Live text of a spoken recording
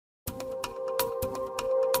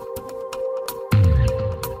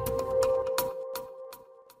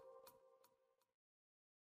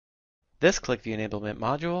This QlikView Enablement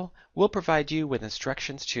module will provide you with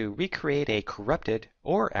instructions to recreate a corrupted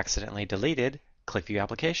or accidentally deleted QlikView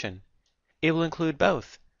application. It will include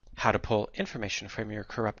both how to pull information from your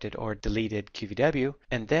corrupted or deleted QVW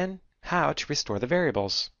and then how to restore the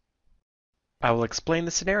variables. I will explain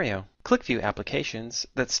the scenario. QlikView applications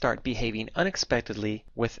that start behaving unexpectedly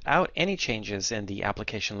without any changes in the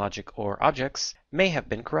application logic or objects may have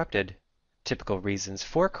been corrupted. Typical reasons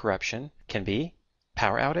for corruption can be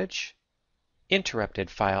power outage, interrupted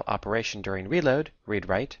file operation during reload,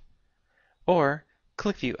 read-write, or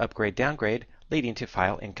QlikView upgrade-downgrade leading to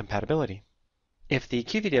file incompatibility. If the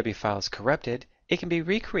QVW file is corrupted, it can be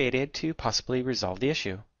recreated to possibly resolve the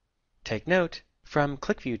issue. Take note, from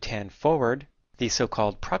QlikView 10 forward, the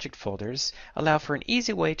so-called project folders allow for an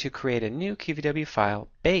easy way to create a new QVW file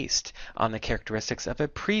based on the characteristics of a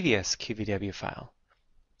previous QVW file.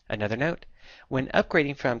 Another note, when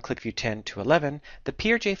upgrading from QlikView 10 to 11, the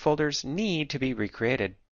PRJ folders need to be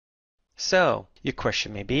recreated. So, your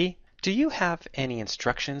question may be, do you have any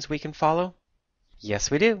instructions we can follow?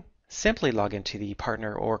 Yes, we do. Simply log into the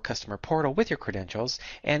partner or customer portal with your credentials,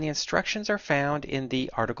 and the instructions are found in the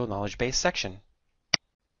article knowledge base section.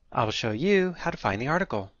 I will show you how to find the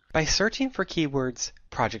article. By searching for keywords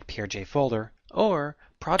Project PRJ folder or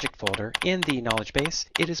Project folder in the knowledge base,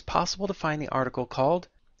 it is possible to find the article called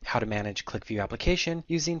How to Manage QlikView Application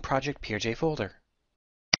Using Project PRJ Folder.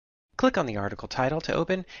 Click on the article title to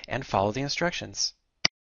open and follow the instructions.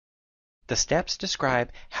 The steps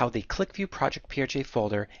describe how the QlikView Project PRJ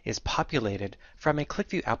folder is populated from a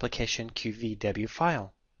QlikView application QVW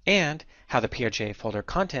file, and how the PRJ folder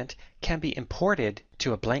content can be imported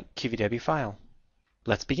to a blank QVW file.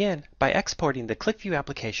 Let's begin by exporting the QlikView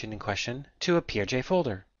application in question to a PRJ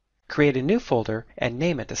folder. Create a new folder and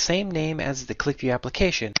name it the same name as the QlikView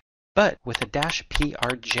application, but with a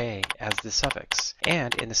 -PRJ as the suffix,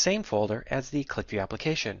 and in the same folder as the QlikView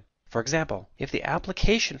application. For example, if the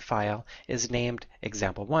application file is named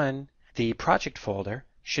example1, the project folder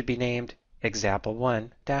should be named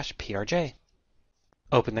example1-PRJ.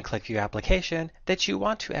 Open the QlikView application that you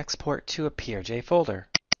want to export to a PRJ folder.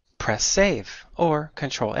 Press Save or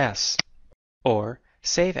Ctrl-S, or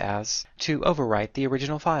Save As to overwrite the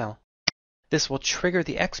original file. This will trigger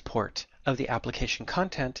the export of the application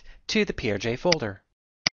content to the PRJ folder.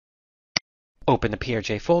 Open the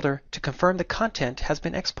PRJ folder to confirm the content has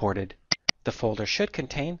been exported. The folder should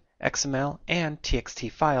contain XML and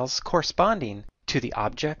TXT files corresponding to the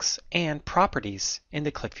objects and properties in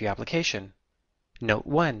the QlikView application. Note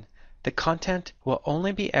 1. The content will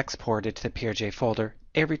only be exported to the PRJ folder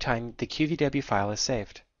every time the QVW file is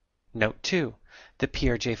saved. Note 2. The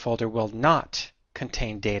PRJ folder will not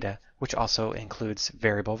contain data, which also includes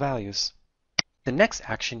variable values. The next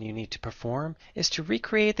action you need to perform is to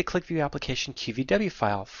recreate the QlikView application QVW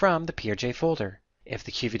file from the PRJ folder. If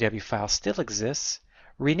the QVW file still exists,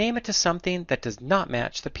 rename it to something that does not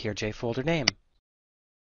match the PRJ folder name.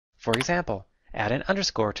 For example, add an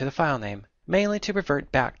underscore to the file name, mainly to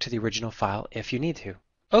revert back to the original file if you need to.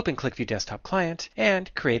 Open QlikView Desktop Client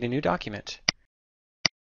and create a new document.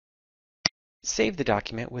 Save the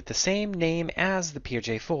document with the same name as the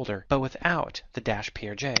PRJ folder, but without the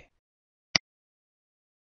 -PRJ.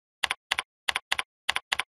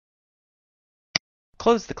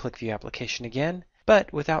 Close the QlikView application again,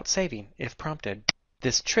 but without saving if prompted.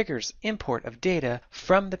 This triggers import of data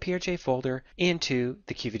from the PRJ folder into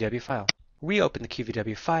the QVW file. Reopen the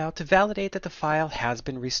QVW file to validate that the file has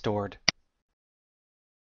been restored.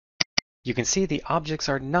 You can see the objects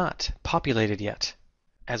are not populated yet.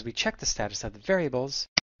 As we check the status of the variables,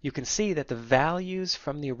 you can see that the values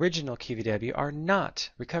from the original QVW are not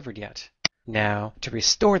recovered yet. Now, to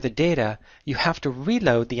restore the data, you have to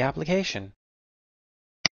reload the application.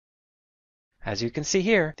 As you can see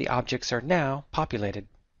here, the objects are now populated.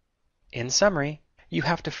 In summary, you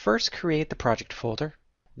have to first create the project folder,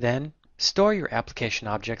 then store your application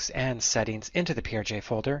objects and settings into the PRJ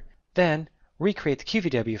folder, then recreate the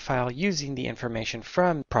QVW file using the information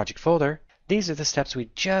from project folder. These are the steps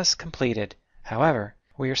we just completed. However,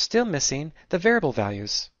 we are still missing the variable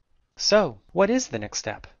values. So, what is the next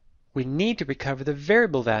step? We need to recover the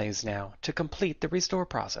variable values now to complete the restore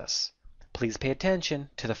process. Please pay attention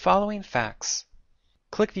to the following facts.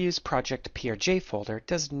 QlikView's project PRJ folder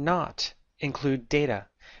does not include data,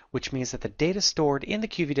 which means that the data stored in the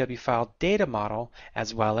QVW file data model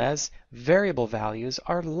as well as variable values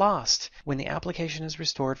are lost when the application is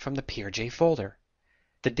restored from the PRJ folder.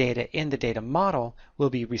 The data in the data model will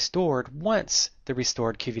be restored once the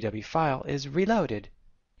restored QVW file is reloaded.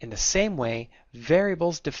 In the same way,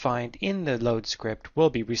 variables defined in the load script will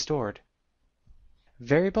be restored.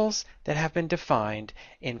 variables that have been defined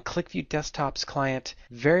in QlikView Desktop's client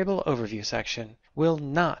variable overview section will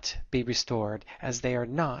not be restored as they are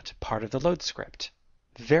not part of the load script.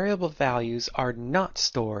 Variable values are not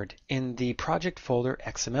stored in the project folder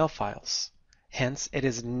XML files. Hence, it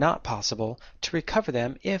is not possible to recover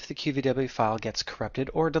them if the QVW file gets corrupted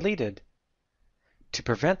or deleted. To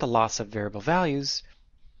prevent the loss of variable values,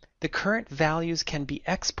 the current values can be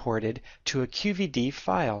exported to a QVD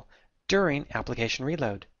file during application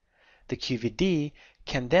reload. The QVD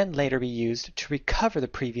can then later be used to recover the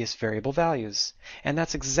previous variable values, and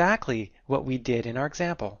that's exactly what we did in our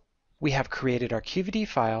example. We have created our QVD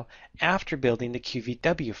file after building the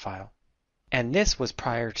QVW file, and this was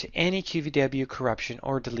prior to any QVW corruption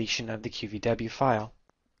or deletion of the QVW file.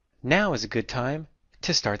 Now is a good time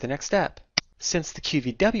to start the next step. Since the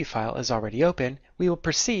QVW file is already open, we will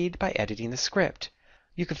proceed by editing the script.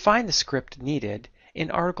 You can find the script needed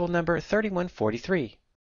in article number 3143.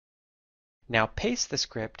 Now paste the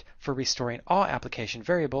script for restoring all application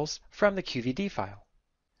variables from the QVD file.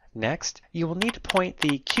 Next, you will need to point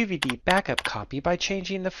the QVD backup copy by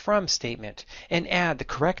changing the from statement and add the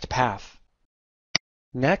correct path.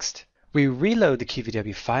 Next, we reload the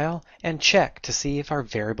QVW file and check to see if our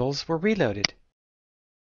variables were reloaded.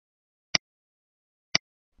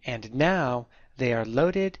 And now they are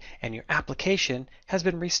loaded and your application has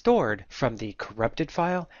been restored from the corrupted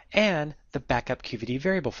file and the backup QVD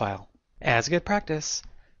variable file. As good practice,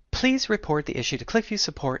 please report the issue to QlikView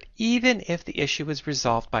support even if the issue is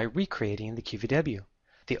resolved by recreating the QVW.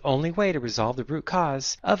 The only way to resolve the root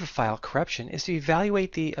cause of a file corruption is to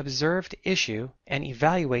evaluate the observed issue and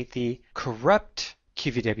evaluate the corrupt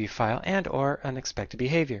QVW file and/or unexpected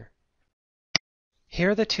behavior.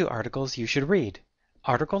 Here are the two articles you should read.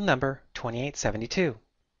 Article number 2872,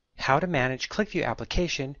 How to Manage QlikView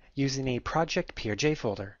Application Using a Project PRJ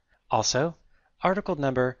Folder. Also, article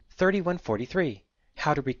number 3143,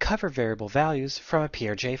 How to Recover Variable Values from a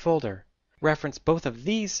PRJ Folder. Reference both of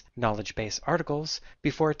these knowledge base articles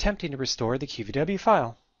before attempting to restore the QVW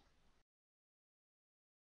file.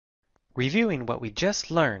 Reviewing what we just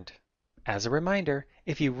learned. As a reminder,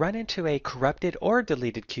 if you run into a corrupted or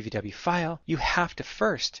deleted QVW file, you have to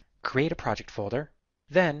first create a project folder,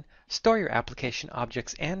 then store your application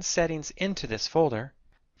objects and settings into this folder,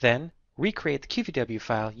 then recreate the QVW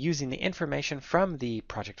file using the information from the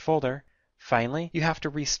project folder. Finally, you have to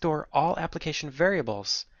restore all application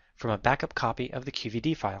variables from a backup copy of the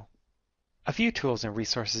QVD file. A few tools and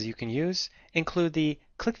resources you can use include the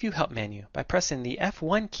QlikView Help menu by pressing the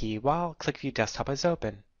F1 key while QlikView Desktop is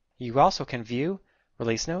open. You also can view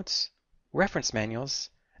release notes, reference manuals,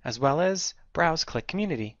 as well as browse Qlik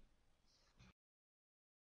Community.